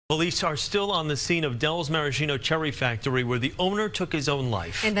Police are still on the scene of Dell's Maraschino cherry factory where the owner took his own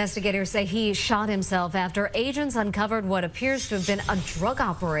life. Investigators say he shot himself after agents uncovered what appears to have been a drug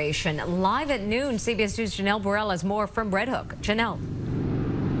operation. Live at noon, CBS News' Janelle Burrell has more from Red Hook. Janelle.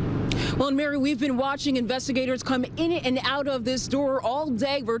 Well, and Mary, we've been watching investigators come in and out of this door all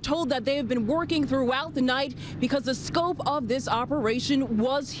day. We're told that they have been working throughout the night because the scope of this operation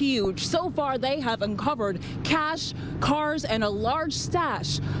was huge. So far, they have uncovered cash, cars, and a large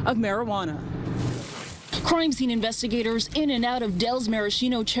stash of marijuana. Crime scene investigators in and out of Dell's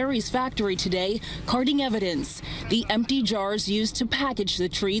Maraschino cherries factory today, carting evidence. The empty jars used to package the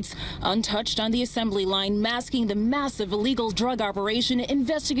treats, untouched on the assembly line, masking the massive illegal drug operation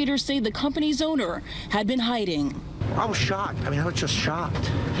investigators say the company's owner had been hiding. I was shocked. I was just shocked,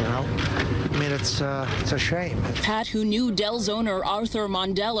 you know. It's a shame. Pat, who knew Dell's owner, Arthur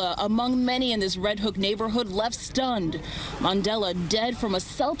Mandela, among many in this Red Hook neighborhood, left stunned. Mandela dead from a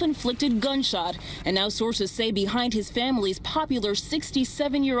self-inflicted gunshot, and now sources say behind his family's popular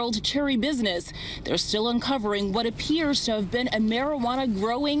 67-year-old cherry business, they're still uncovering what appears to have been a marijuana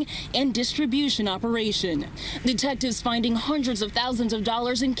growing and distribution operation. Detectives finding hundreds of thousands of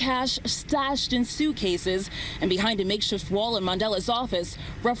dollars in cash stashed in suitcases, and behind a makeshift wall in Mandela's office,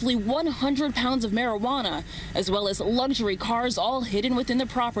 roughly 100 pounds of marijuana, as well as luxury cars, all hidden within the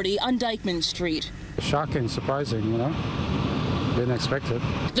property on Dykeman Street. Shocking, surprising, you know. Didn't expect it.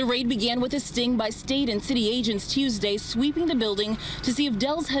 The raid began with a sting by state and city agents Tuesday, sweeping the building to see if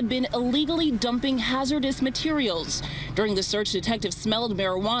Dell's had been illegally dumping hazardous materials. During the search, detectives smelled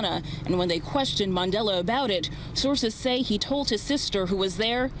marijuana, and when they questioned Mandela about it, sources say he told his sister, who was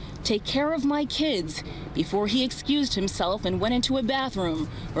there, "Take care of my kids," before he excused himself and went into a bathroom,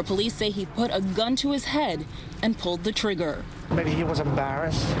 where police say he put a gun to his head and pulled the trigger. Maybe he was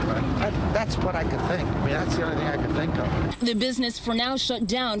embarrassed. That's what I could think. That's the only thing I could think of. The business for now shut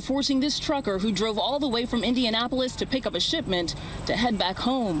down, forcing this trucker who drove all the way from Indianapolis to pick up a shipment to head back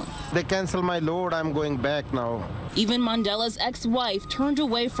home. They canceled my load. I'm going back now. Even Mandela's ex-wife turned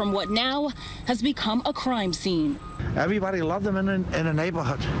away from what now has become a crime scene. Everybody loved him in the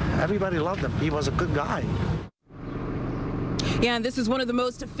neighborhood. Everybody loved him. He was a good guy. Yeah, and this is one of the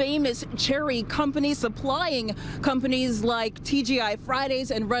most famous cherry companies, supplying companies like TGI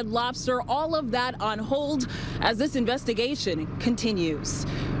Fridays and Red Lobster, all of that on hold as this investigation continues.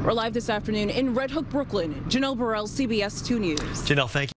 We're live this afternoon in Red Hook, Brooklyn. Janelle Burrell, CBS 2 News. Janelle, thank you.